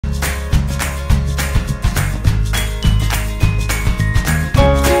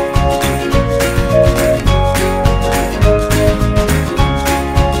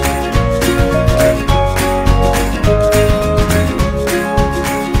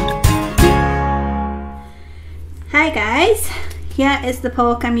Hi guys, here is the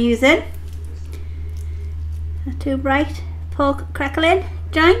pork I'm using. Not too bright pork crackling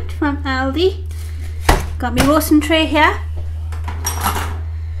joint from Aldi. Got my roasting tray here.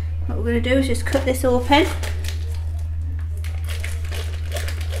 What we're going to do is just cut this open.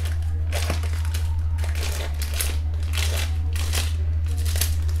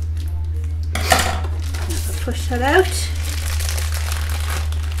 Push that out.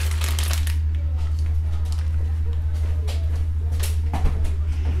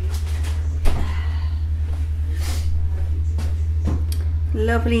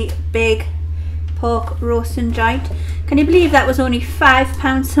 Lovely big pork roasting joint. Can you believe that was only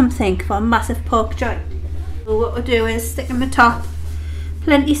 £5 something for a massive pork joint? So what we'll do is stick in the top,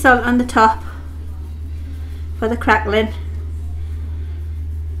 plenty salt on the top for the crackling.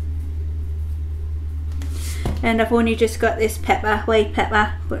 And I've only just got this pepper, white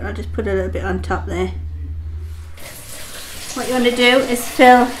pepper, but I'll just put a little bit on top there. What you want to do is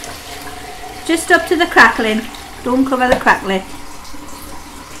fill just up to the crackling. Don't cover the crackling.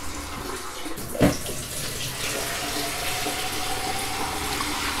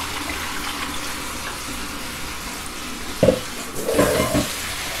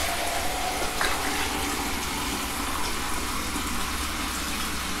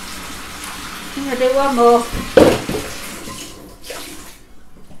 I'm going to do one more.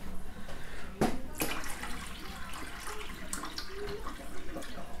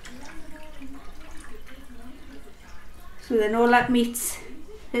 So then all that meat's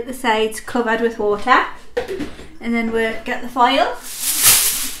at the sides covered with water, and then we'll get the foil,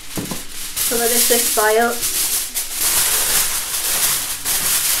 cover this with foil.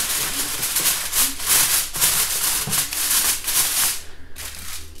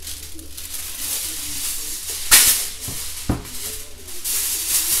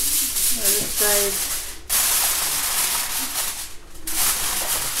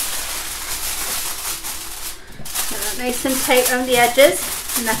 Nice and tight around the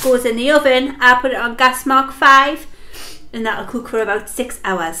edges, and that goes in the oven. I'll put it on gas mark 5 and that'll cook for about 6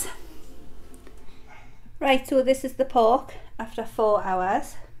 hours. Right, so this is the pork after 4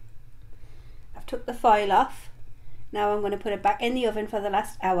 hours. I've took the foil off. Now I'm going to put it back in the oven for the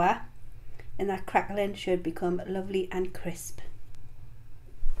last hour, and that crackling should become lovely and crisp.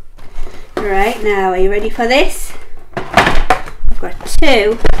 Right, now are you ready for this? I've got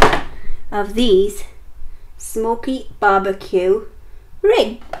 2 of these smoky barbecue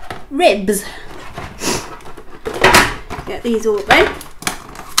ribs. Get these open.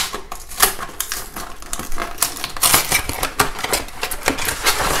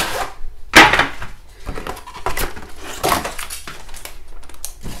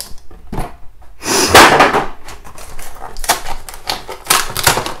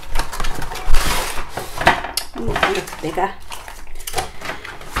 Ooh, that looks bigger.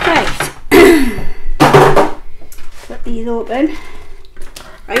 Right. Put these open.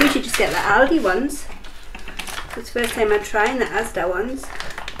 I usually just get the Aldi ones. It's the first time I'm trying the Asda ones.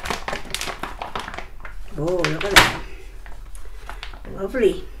 Oh, look at that.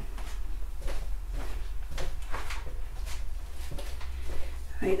 Lovely.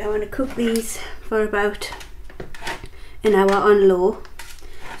 Right, I want to cook these for about an hour on low.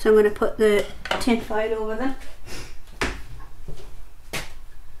 So I'm going to put the tin foil over them.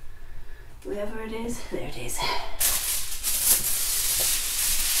 Wherever it is, there it is.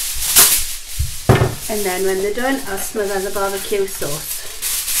 And then when they're done, I'll smother the barbecue sauce.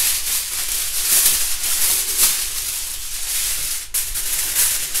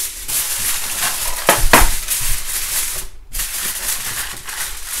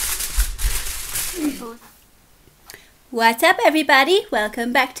 What's up everybody?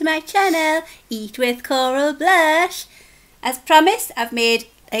 Welcome back to my channel, Eat with Coral Blush. As promised, I've made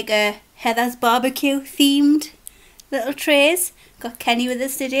like a Heather's barbecue themed little trays. Got Kenny with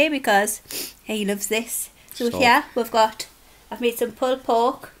us today because he loves this. So here I've made some pulled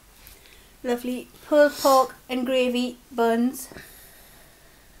pork, lovely pulled pork and gravy buns,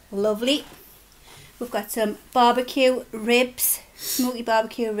 lovely. We've got some barbecue ribs, smoky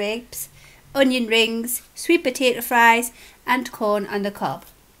barbecue ribs, onion rings, sweet potato fries and corn on the cob.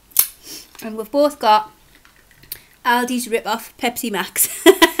 And we've both got Aldi's rip-off Pepsi Max.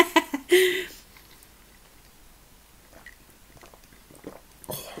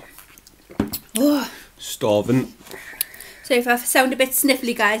 Oh. Starving. So if I sound a bit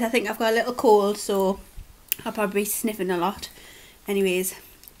sniffly guys, I think I've got a little cold, so I'll probably be sniffing a lot. Anyways,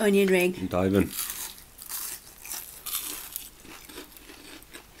 onion ring. I'm diving.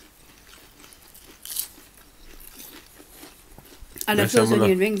 I love those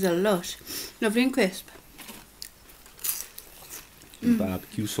onion rings a lot. Lovely and crisp. Some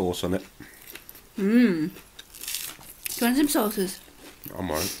barbecue sauce on it. Do you want some sauces? I'm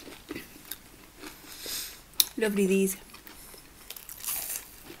alright. Lovely these.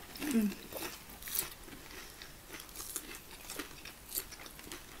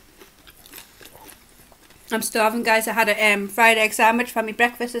 I'm starving, guys. I had a fried egg sandwich for my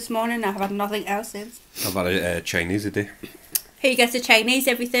breakfast this morning. I've had nothing else since. I've had a Chinese today. He gets a Chinese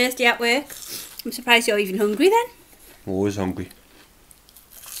every Thursday at work. I'm surprised you're even hungry then. Always hungry.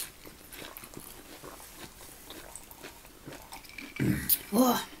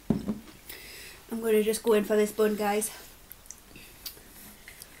 Oh, I'm going to just go in for this bun, guys.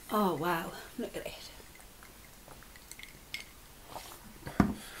 Oh, wow. Look at it.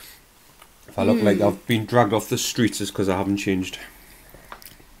 If I look like I've been dragged off the streets, it's because I haven't changed.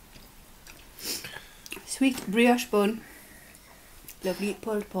 Sweet brioche bun. Lovely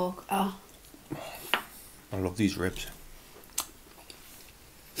pulled pork. Oh. I love these ribs.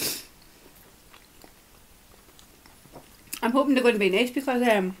 I'm hoping they're going to be nice because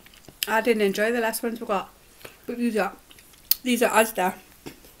I didn't enjoy the last ones we got. But these are Asda.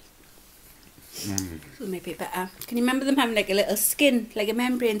 So maybe better. Can you remember them having like a little skin, like a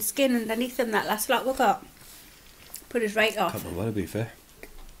membrane skin underneath them, that last lot we got? Put us right off. Can't remember, to be fair.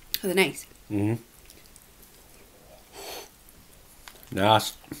 Are they nice?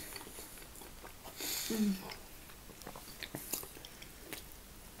 Nice.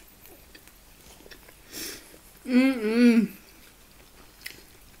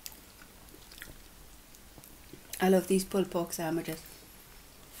 I love these pulled pork sandwiches.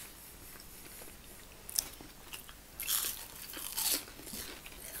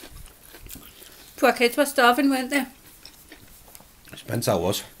 Poor kids were starving, weren't they? Spencer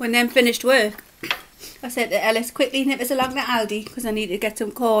was. When them finished work, I said to Ellis, quickly nip us along to Aldi because I need to get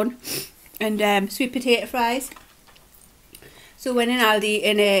some corn and sweet potato fries. So when in Aldi,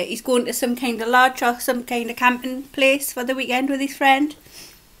 and he's going to some kind of lodge or some kind of camping place for the weekend with his friend.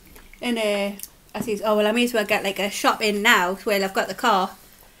 And I says, oh well, I may as well get like a shop in now while I've got the car.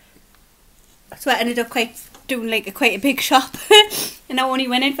 So I ended up doing like quite a big shop, and I only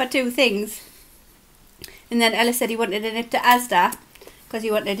went in for 2 things. And then Ellis said he wanted to nip to Asda because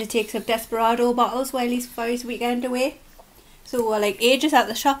he wanted to take some Desperado bottles while he's for his weekend away. So we're like ages at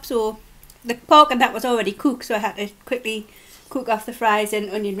the shop, so the pork and that was already cooked, so I had to quickly cook off the fries and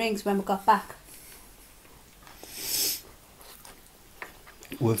onion rings when we got back.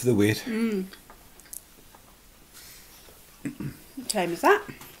 Worth the wait. What time is that?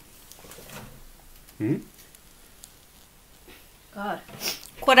 God.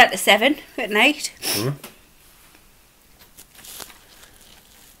 7:15 at night.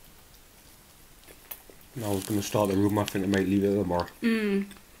 Now I was going to start the room. I think I might leave it tomorrow.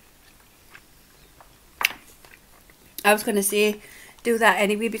 I was going to say do that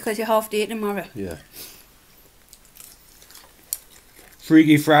anyway because you're half day tomorrow. Yeah.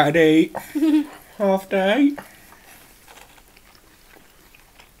 Freaky Friday. Half day.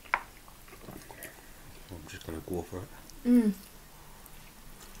 I'm just going to go for it.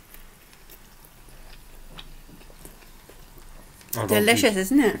 Delicious,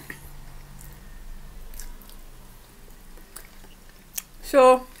 isn't it?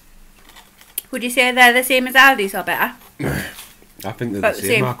 So, would you say they're the same as Aldi's or better? I think they're the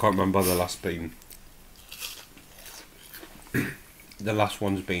same. I can't remember the last being. The last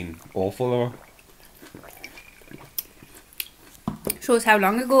one's been awful though. Shows how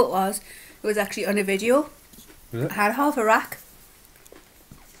long ago it was. It was actually on a video. Was it? I had half a rack.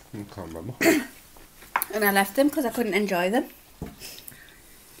 I can't remember. And I left them because I couldn't enjoy them.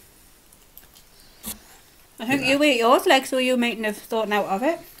 I think you ate yours, like, so you mightn't have thought out of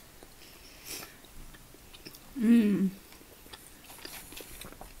it.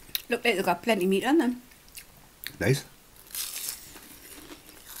 Look like they've got plenty of meat on them. Nice.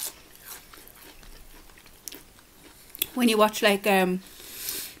 When you watch like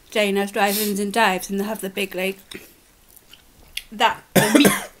Diners, Drive-Ins and Dives and they have the big like the meat.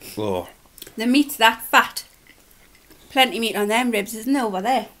 Oh. The meat's that fat. Plenty of meat on them ribs, isn't there, over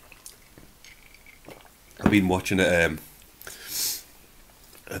there? I've been watching a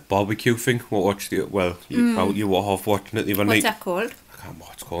barbecue thing. You were half watching it the other night. What's that called? I can't remember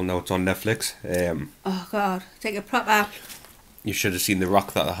what it's called now. It's on Netflix. Oh God, it's like a proper. You should have seen the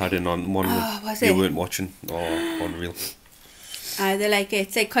rock that I had in on one. Was you it? weren't watching. Oh, unreal. They're like,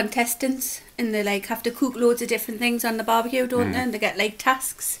 it's like contestants, and they like have to cook loads of different things on the barbecue, don't they? And they get like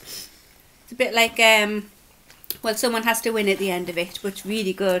tasks. It's a bit like well, someone has to win at the end of it, but it's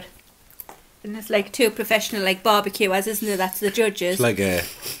really good. And it's like 2 professional like barbecuers, isn't it? That's the judges. It's like a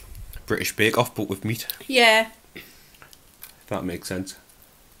British Bake Off, but with meat. Yeah. that makes sense.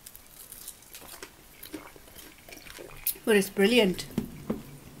 But it's brilliant.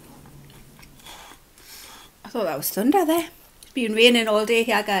 I thought that was thunder there. It's been raining all day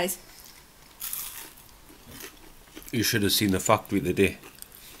here, guys. You should have seen the factory today.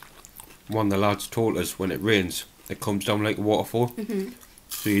 One of the lads told us when it rains, it comes down like a waterfall.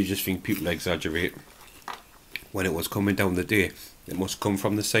 So you just think people exaggerate. When it was coming down the day, it must come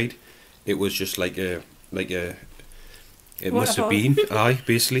from the side. It was just like a it must have been,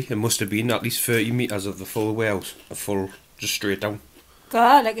 basically, it must have been at least 30 metres of the full way out. A full, just straight down.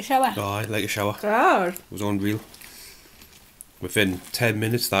 God, like a shower. Aye, like a shower. God. It was unreal. Within 10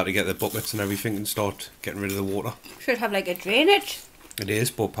 minutes, they had to get the buckets and everything and start getting rid of the water. Should have like a drainage. It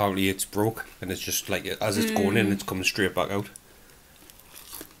is, but apparently it's broke and it's just like, as it's going in, it's coming straight back out.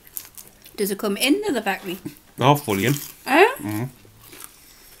 Does it come into the factory? Oh, fully in. Huh?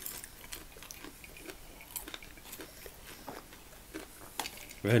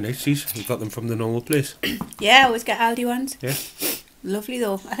 Very nice, these. You got them from the normal place. Yeah, I always get Aldi ones. Yeah. Lovely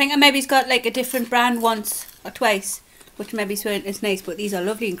though. I think I maybe's got like a different brand once or twice, which maybe is nice, but these are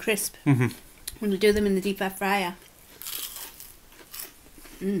lovely and crisp. When you do them in the deep fat fryer.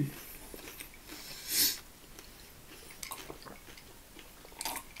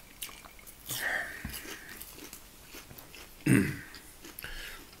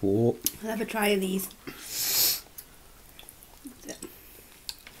 Oh. I'll have a try of these.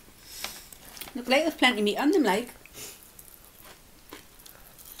 Look like there's plenty of meat on them, like.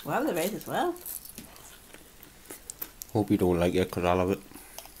 Wow, there is as well. Hope you don't like it, because I'll have it.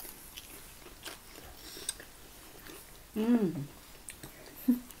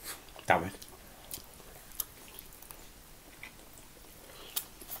 Damn it.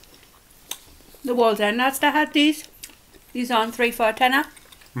 The Walls End lads that had these. These are on 3 for a tenner.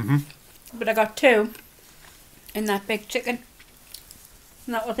 But I got 2 in that big chicken.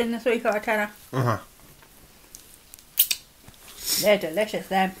 And that was in the 3 for a tenner. They're delicious,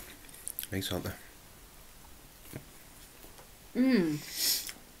 them. Nice, aren't they?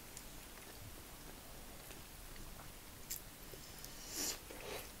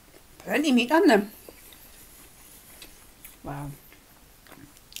 Plenty of meat on them. Wow.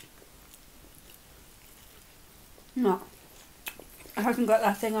 No. I haven't got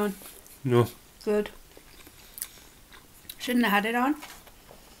that thing on. No. Good. Shouldn't have had it on.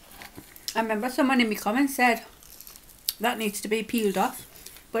 I remember someone in my comments said that needs to be peeled off.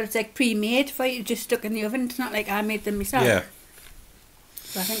 But it's like pre-made for you, just stuck in the oven. It's not like I made them myself. Yeah.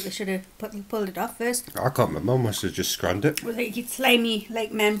 So I think they should have pulled it off first. I can't remember. Mum must have just scranned it. With like slimy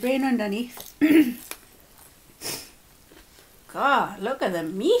like membrane underneath. God, look at the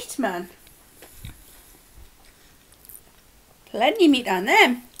meat, man. Plenty of meat on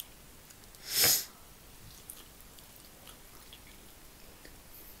them.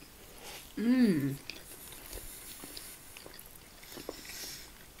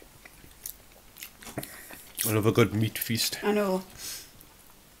 I love a good meat feast. I know.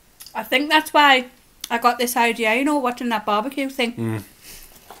 I think that's why I got this idea, you know, watching that barbecue thing.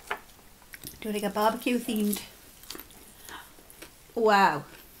 Do like a barbecue themed. Wow.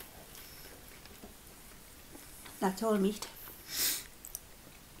 That's all meat.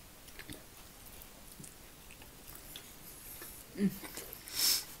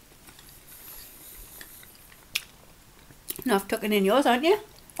 Enough tucking in yours, aren't you?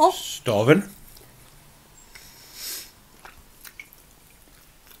 Oh. Starving.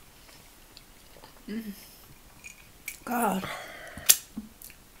 God.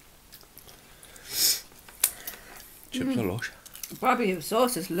 Chips are lush. Barbecue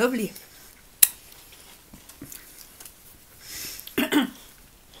sauce is lovely.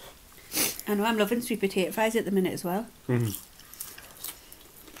 I know I'm loving sweet potato fries at the minute as well.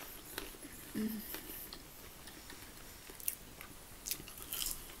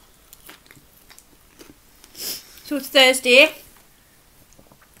 So it's Thursday,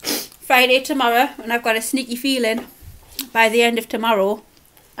 Friday tomorrow, and I've got a sneaky feeling by the end of tomorrow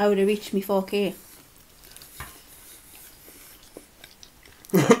I would have reached me 4K.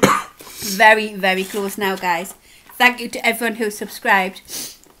 Very, very close now, guys. Thank you to everyone who's subscribed.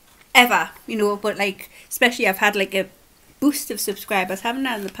 Ever, you know, but like, especially I've had like a boost of subscribers, haven't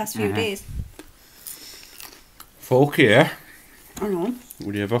I, in the past few days. 4K? I know.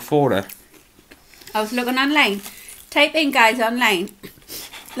 Would you ever afford it? I was looking online. Type in, guys, online.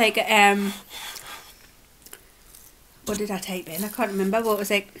 Like, what did I type in? I can't remember, but it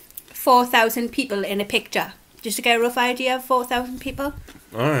was like 4,000 people in a picture. Just to get a rough idea of 4,000 people.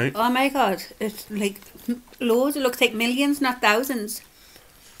 Alright. Oh my god, it's like loads. It looks like millions, not thousands.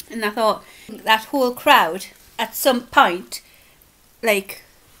 And I thought that whole crowd at some point like,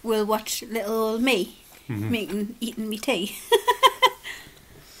 will watch little old me eating me tea.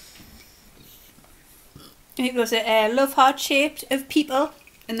 It was a love heart shaped of people,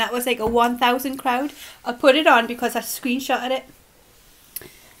 and that was like a 1,000 crowd. I put it on because I screenshotted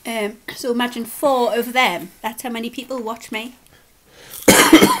it. So imagine 4 of them. That's how many people watch me.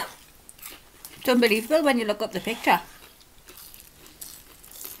 It's unbelievable when you look up the picture.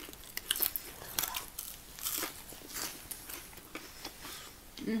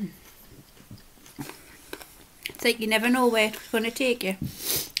 It's like you never know where it's going to take you.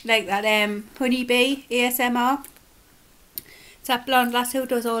 Like that honeybee ASMR. It's that blonde lass who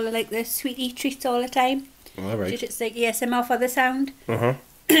does all of like the sweetie treats all the time. All right. It's like ASMR for the sound.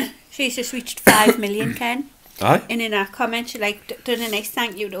 She's just reached 5 million, Ken. Aye. And in her comment she like done a nice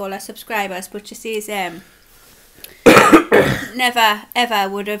thank you to all her subscribers, but she says never ever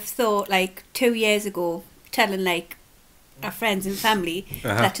would have thought like 2 years ago telling like our friends and family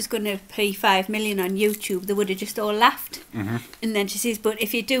that is going to pay 5 million on YouTube, they would have just all laughed. And then she says, but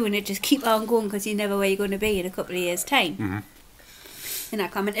if you're doing it, just keep on going because you never where you're going to be in a couple of years time. And I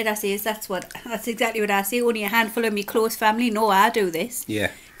commented, I says, that's exactly what I say. Only a handful of me close family know I do this.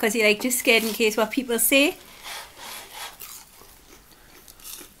 Yeah. Because you're like just scared in case what people say.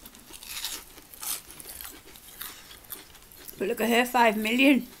 But look at her, 5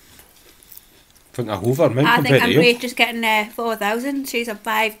 million. I think I'm over, man, I compared think I'm to you. great just getting 4,000. She's on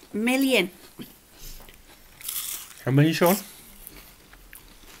 5 million. How many, Sean?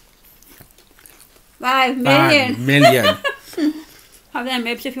 5 million. 5 million. Have them,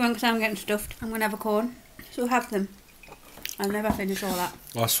 babes, if you want, because I'm getting stuffed. I'm going to have a corn. So have them. I'll never finish all that.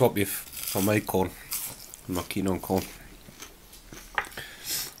 I'll swap you for my corn. I'm not keen on corn.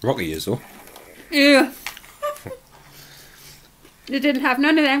 Rocky is, though. Yeah. They didn't have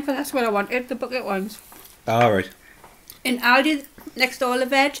none of them because that's what I wanted, the bucket ones. Alright. In Aldi, next to all the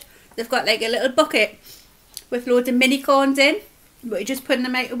veg, they've got like a little bucket with loads of mini corns in, but you just put in the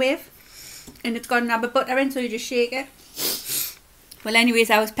microwave and it's got another butter in, so you just shake it. Well, anyways,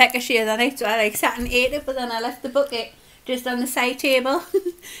 I was pecker the other night, so I like sat and ate it, but then I left the bucket just on the side table.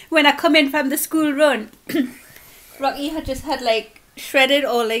 When I come in from the school run, Rocky had just had like shredded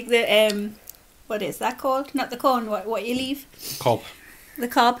or like the what is that called? Not the corn, what you leave? Cob. The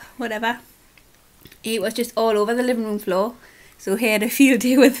cob, whatever. It was just all over the living room floor. So he had a field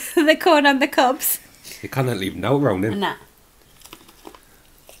day with the corn and the cobs. You cannot leave them out around him. Nah.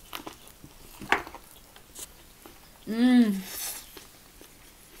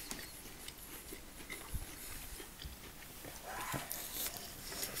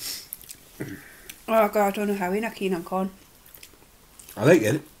 Oh God, I don't know how we're not keen on corn. I like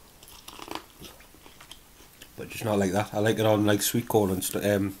it. But just not like that. I like it on like sweet corn and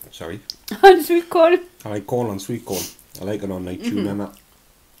sorry. On sweet corn. I like corn on sweet corn. I like it on like tuna and that.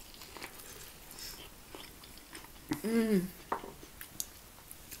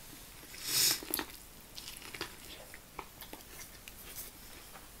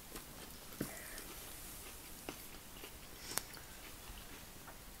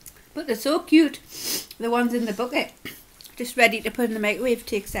 But they're so cute. The ones in the bucket. Just ready to put in the microwave,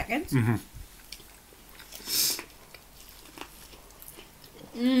 take seconds. The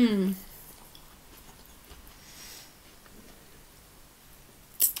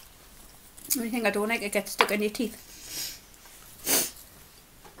only thing I don't like, it gets stuck in your teeth.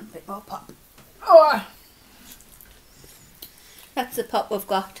 A bit more pop. Oh! That's the pop we've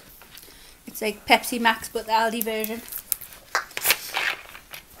got. It's like Pepsi Max but the Aldi version.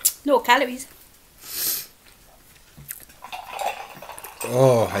 No calories.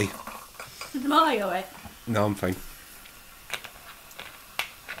 Oh, hey. Are you alright? No, I'm fine.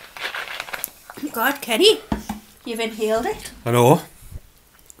 God, Kenny, you've inhaled it. I know.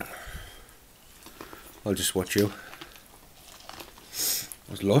 I'll just watch you.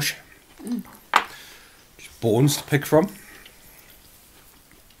 That's lush. Just bones to pick from.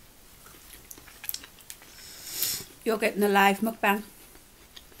 You're getting a live mukbang.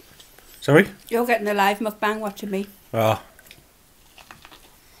 Sorry? You're getting a live mukbang watching me. Ah.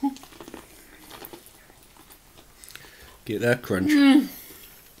 Get that crunch.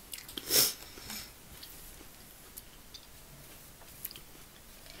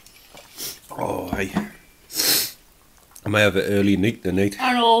 Oh, hey. I may have an early night tonight.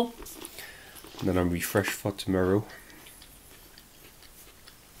 I know. And then I'm refreshed for tomorrow.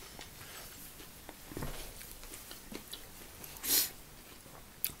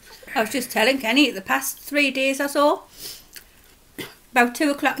 I was just telling Kenny, the past 3 days or so, about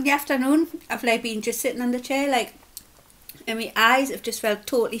 2 o'clock in the afternoon, I've like been just sitting on the chair, like, and my eyes have just felt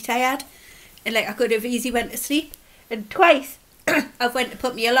totally tired, and like I could have easily went to sleep. And twice I've went to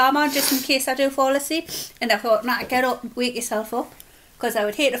put my alarm on just in case I do fall asleep, and I thought, nah, get up, wake yourself up, because I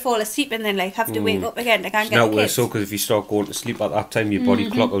would hate to fall asleep and then like have to wake up again. I can't get the kids. So because if you start going to sleep at that time, your body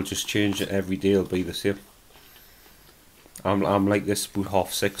clock will just change. Every day will be the same. I'm like this about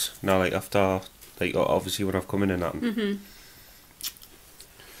 6:30 now, like after, like obviously when I've come in and that.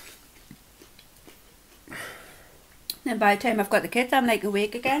 Then by the time I've got the kids, I'm like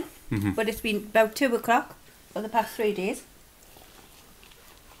awake again. But it's been about 2 o'clock for the past 3 days.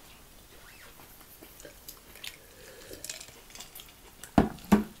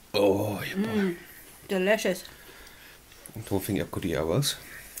 Oh, yeah. Delicious. I don't think I could eat ours.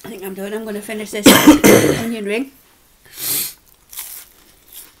 I think I'm done. I'm going to finish this onion ring.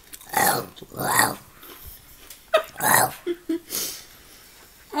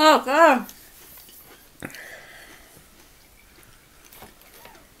 Oh God.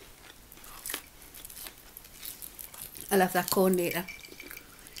 I'll have that corn later.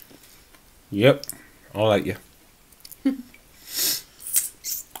 Yep, I like you.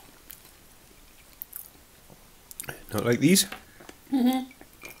 Not like these? I'm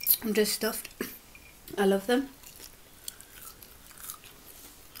just stuffed. I love them.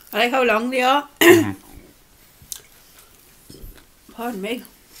 I like how long they are. Pardon me.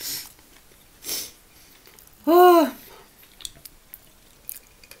 Oh.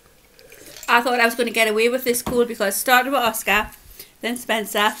 I thought I was going to get away with this cool because it started with Oscar, then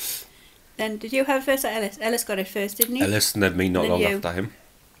Spencer, then did you have it first or Ellis? Ellis got it first, didn't he? Ellis and then me not long after him.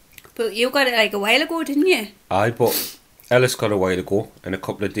 But you got it like a while ago, didn't you? Aye, but Ellis got a while ago. In a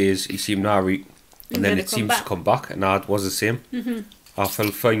couple of days he seemed alright, and then it seems to come back, and it was the same. I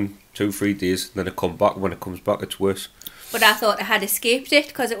felt fine 2-3 days, and then it come back. When it comes back it's worse. But I thought I had escaped it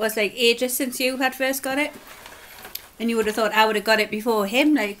because it was like ages since you had first got it. And you would have thought I would have got it before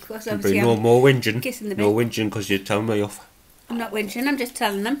him, like, because obviously no more whinging. No whinging because you're telling me off. I'm not whinging, I'm just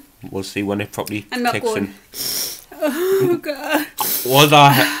telling them. We'll see when it properly I'm not kicks going. in. Oh God. What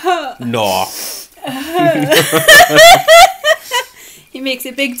the No. He makes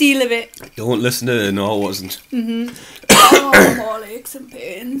a big deal of it. Don't listen to it, no, I wasn't. Oh, more aches and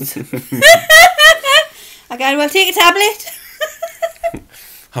pains. Okay, well, take a tablet.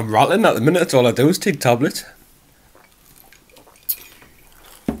 I'm rattling at the minute, that's all I do is take tablets.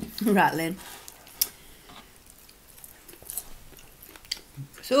 Rattling.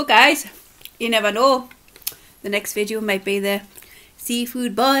 So guys, you never know. The next video might be the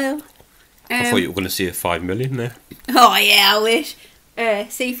seafood boil. I thought you were going to say 5 million there. Oh yeah, I wish.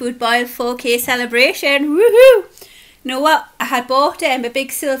 Seafood boil 4K celebration. Woohoo! You know what? I had bought a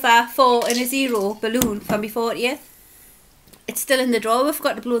big silver 4 and a 0 balloon for my 40th. It's still in the drawer. We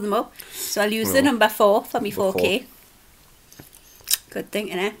forgot to blow them up. So I'll use the number 4 for my 4K. Good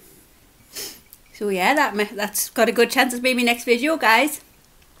thinking, eh? So yeah, that's got a good chance of being my next video, guys.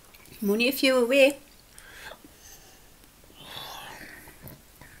 I'm only a few away.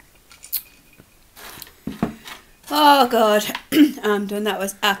 Oh God, I'm done. That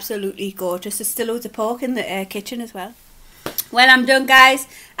was absolutely gorgeous. There's still loads of pork in the kitchen as well. Well, I'm done, guys.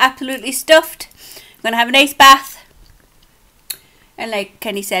 Absolutely stuffed. I'm going to have a nice bath. And like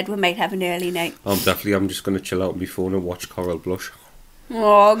Kenny said, we might have an early night. I'm just going to chill out on my phone and watch Coral Blush.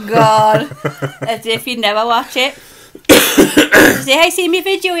 Oh God, as if you'd never watch it. Say, I seen my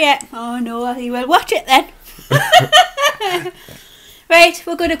video yet? Oh no, you will watch it then. Right,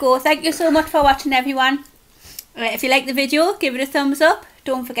 we're going to go. Thank you so much for watching, everyone. If you like the video, give it a thumbs up.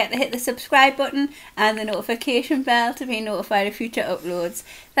 Don't forget to hit the subscribe button and the notification bell to be notified of future uploads.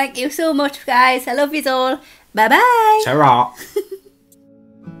 Thank you so much, guys. I love you all. Bye bye. Ta-ra.